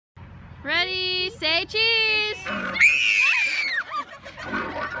Ready, say cheese!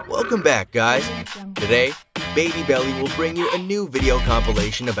 Welcome back, guys. Today, Baby Belly will bring you a new video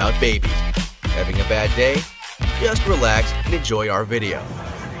compilation about babies. Having a bad day? Just relax and enjoy our video.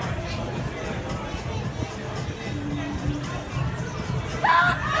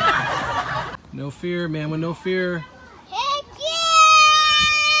 No fear, man with no fear. Heck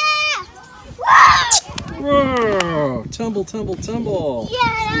yeah! Whoa! Tumble, tumble, tumble.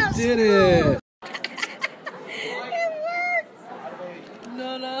 Yeah, You did it. It works!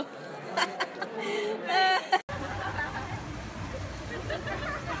 No.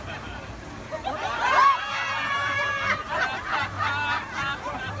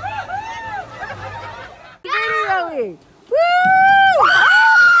 Really? Woo!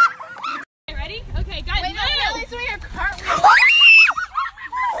 Ready? Okay, guys, Wait, no, Kelly's doing a cartwheel.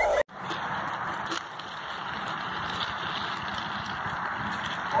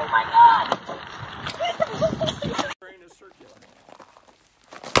 Oh my god!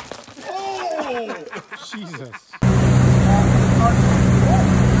 Oh! Jesus.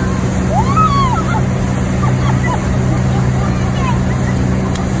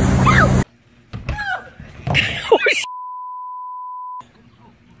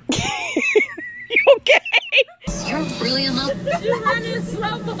 You're really in love. You run in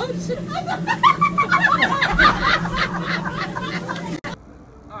slow motion.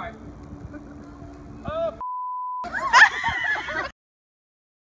 Alright. Oh!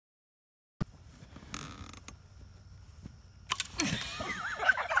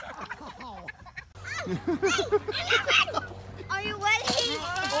 Are you ready?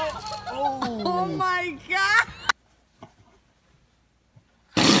 Oh my god!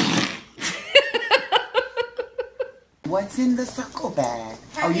 What's in the circle bag?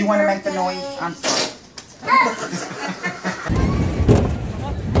 Oh, you want to make the noise? I'm sorry.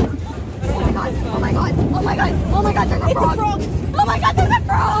 Oh my god! Oh my god! Oh my god! There's a frog! Oh my god! There's a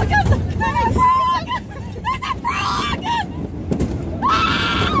frog! There's a frog! There's a frog!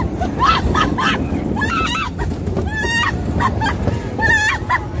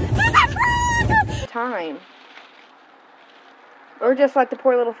 Time. Or just let the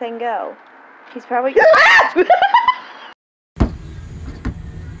poor little thing go. He's probably. Alright,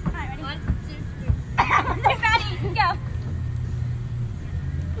 ready? 1, 2, 3. They're ready, go.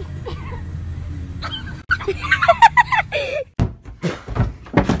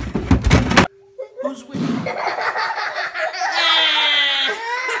 Who's with you?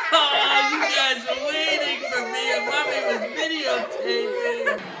 Oh, you guys are waiting for me and Mommy was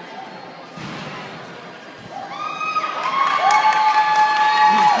videotaping.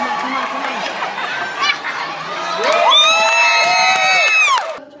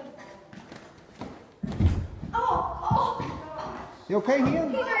 You okay,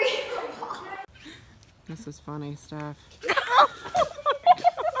 Ian? This is funny stuff.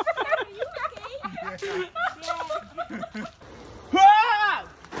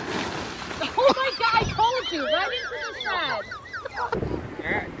 Oh my god, I told you, right into the shed.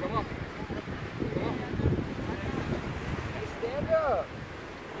 Alright, come on. Come on. Hey, stand up.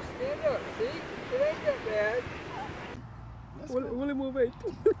 Just stand up, see? It ain't that bad. Huwag mo ba ito?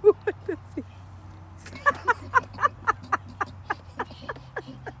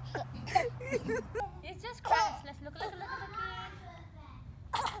 It's just grass. Let's look at the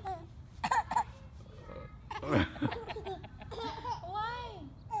Why?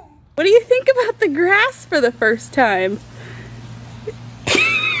 What do you think about the grass for the first time?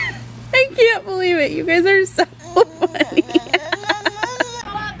 I can't believe it. You guys are so funny.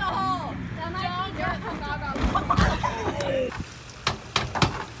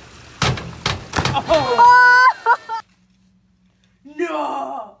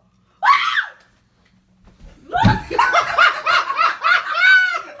 No!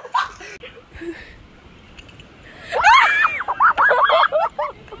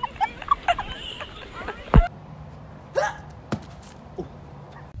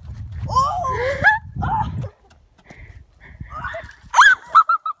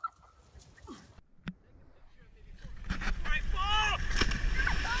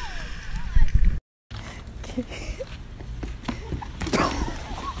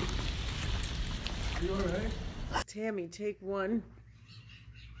 You alright? Tammy, take one.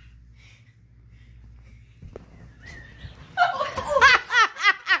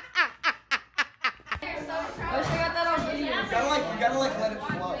 You gotta let it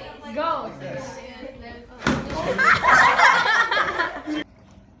flow. Go. Like this.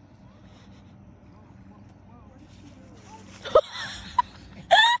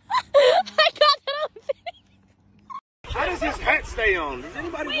 I got that on video. How does his hat stay on? on. Does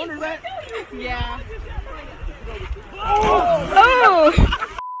anybody wonder that? Yeah. Oh!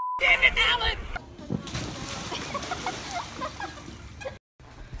 Damn it, Alex!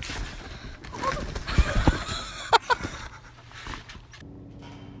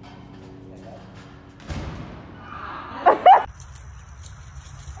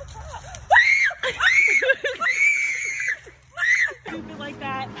 Stupid like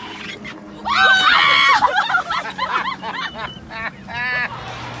that.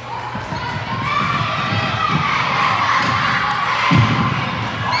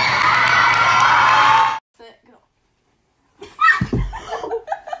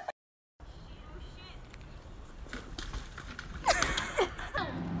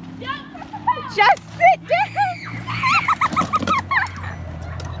 Just sit down!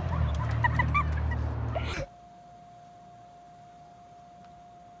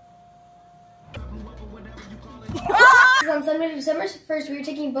 On Sunday, December 1st, we are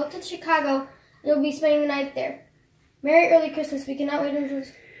taking a boat to Chicago and we'll be spending the night there. Merry early Christmas. We cannot wait until...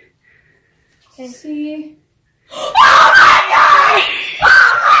 Okay. See? Oh my God! Oh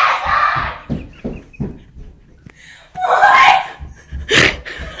my God! What?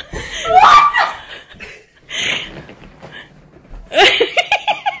 What?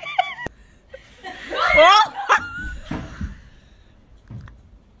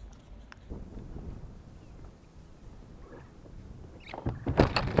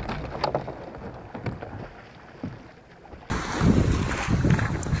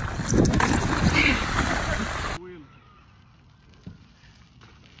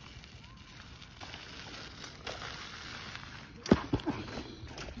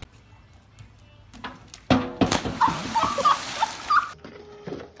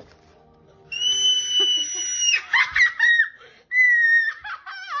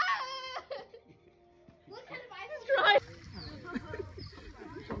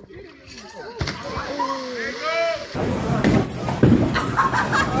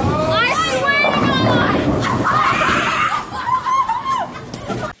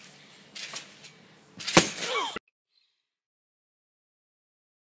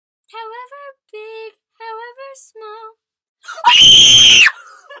 However big, however small.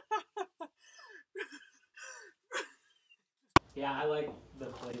 Yeah, I like the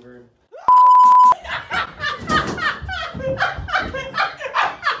flavor.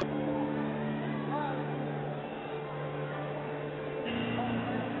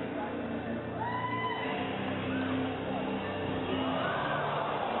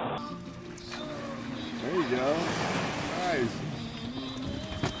 There you go. Nice.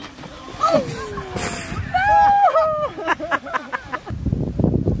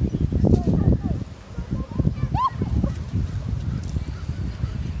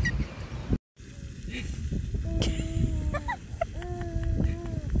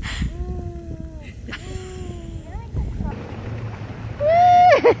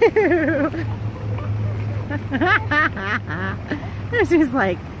 She's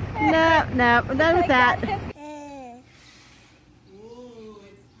like, no, no, I'm done with that. Ooh,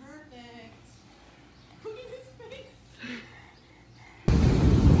 it's perfect. Look at his face.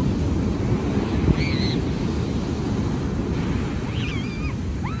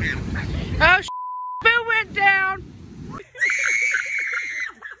 Oh, Boo went down.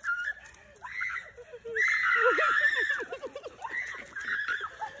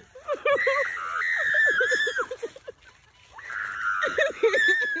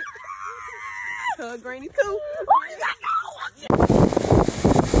 Granny cool.